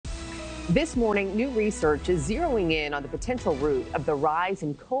This morning, new research is zeroing in on the potential root of the rise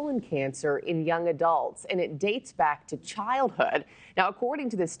in colon cancer in young adults, and it dates back to childhood. Now, according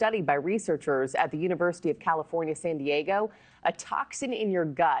to this study by researchers at the University of California, San Diego, a toxin in your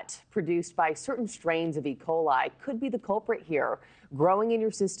gut produced by certain strains of E. coli could be the culprit here, growing in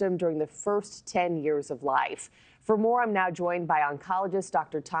your system during the first 10 years of life. For more, I'm now joined by oncologist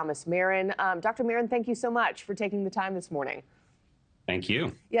Dr. Thomas Marron. Dr. Marron, thank you so much for taking the time this morning. Thank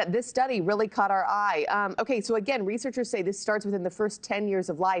you. Yeah, this study really caught our eye. Okay, so again, researchers say this starts within the first 10 years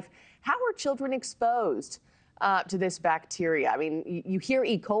of life. How are children exposed to this bacteria? I mean, you hear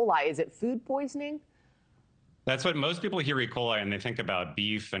E. coli. Is it food poisoning? That's what most people hear E. coli and they think about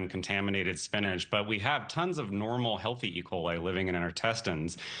beef and contaminated spinach, but we have tons of normal, healthy E. coli living in our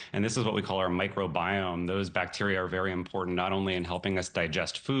intestines, and this is what we call our microbiome. Those bacteria are very important, not only in helping us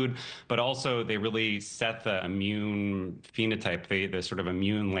digest food, but also they really set the immune phenotype, the sort of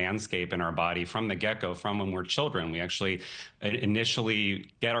immune landscape in our body from the get-go, from when we're children. We actually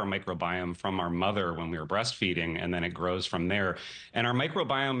initially get our microbiome from our mother when we were breastfeeding, and then it grows from there. And our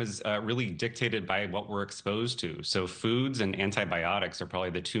microbiome is really dictated by what we're exposed to. So foods and antibiotics are probably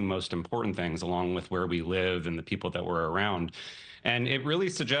the two most important things, along with where we live and the people that we're around. And it really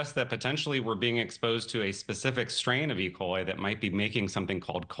suggests that potentially we're being exposed to a specific strain of E. coli that might be making something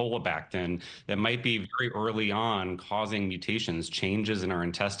called colibactin that might be very early on causing mutations, changes in our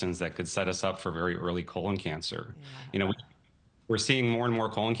intestines that could set us up for very early colon cancer. Yeah. We're seeing more and more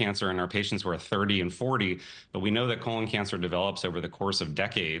colon cancer in our patients who are 30 and 40, but we know that colon cancer develops over the course of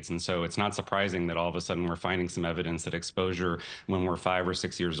decades. And so it's not surprising that all of a sudden we're finding some evidence that exposure when we're 5 or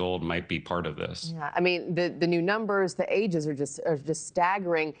 6 years old might be part of this. Yeah, I mean, the new numbers, the ages are just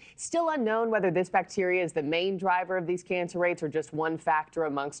staggering. Still unknown whether this bacteria is the main driver of these cancer rates or just one factor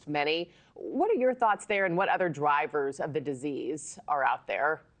amongst many. What are your thoughts there, and what other drivers of the disease are out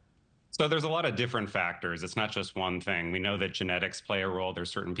there? So there's a lot of different factors. It's not just one thing. We know that genetics play a role. There's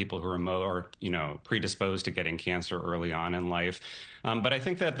certain people who are more, predisposed to getting cancer early on in life. But I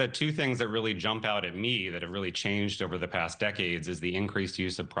think that the two things that really jump out at me that have really changed over the past decades is the increased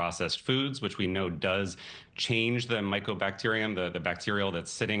use of processed foods, which we know does change the mycobacterium, the bacterial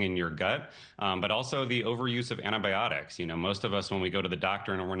that's sitting in your gut, but also the overuse of antibiotics. Most of us, when we go to the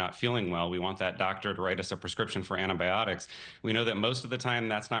doctor and we're not feeling well, we want that doctor to write us a prescription for antibiotics. We know that most of the time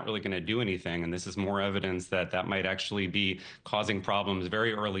that's not really going to do anything, and this is more evidence that that might actually be causing problems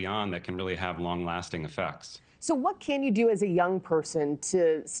very early on that can really have long-lasting effects. So what can you do as a young person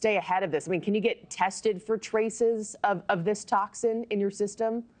to stay ahead of this? I mean, can you get tested for traces of this toxin in your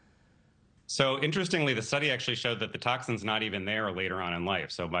system? So interestingly, the study actually showed that the toxin's not even there later on in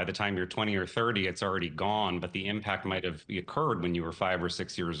life. So by the time you're 20 or 30, it's already gone, but the impact might have occurred when you were 5 or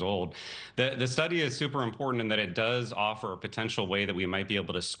 6 years old. The study is super important in that it does offer a potential way that we might be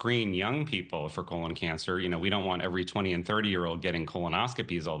able to screen young people for colon cancer. We don't want every 20 and 30-year-old getting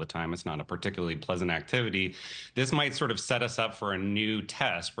colonoscopies all the time. It's not a particularly pleasant activity. This might sort of set us up for a new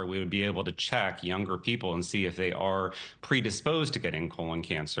test where we would be able to check younger people and see if they are predisposed to getting colon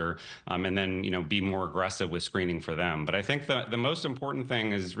cancer, and then be more aggressive with screening for them. But I think the most important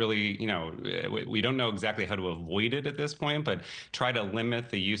thing is really, we don't know exactly how to avoid it at this point, but try to limit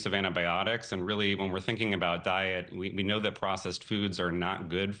the use of antibiotics. And really, when we're thinking about diet, we know that processed foods are not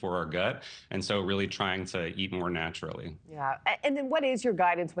good for our gut, and so really trying to eat more naturally. Yeah, and then what is your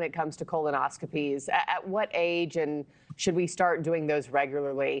guidance when it comes to colonoscopies? At what age, and should we start doing those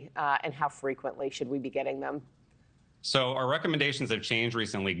regularly, and how frequently should we be getting them? So our recommendations have changed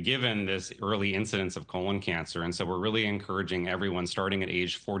recently given this early incidence of colon cancer. And so we're really encouraging everyone starting at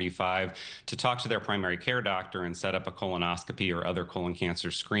age 45 to talk to their primary care doctor and set up a colonoscopy or other colon cancer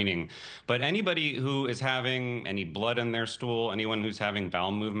screening. But anybody who is having any blood in their stool, anyone who's having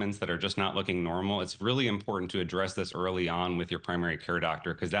bowel movements that are just not looking normal, it's really important to address this early on with your primary care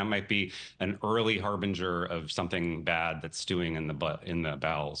doctor, because that might be an early harbinger of something bad that's stewing in the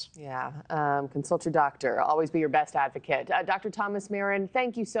bowels. Yeah, consult your doctor. Always be your best advocate. Dr. Thomas Marron,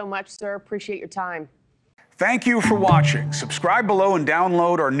 thank you so much, sir. Appreciate your time. Thank you for watching. Subscribe below and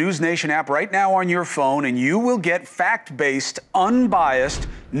download our NewsNation app right now on your phone, and you will get fact-based, unbiased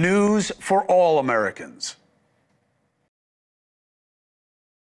news for all Americans.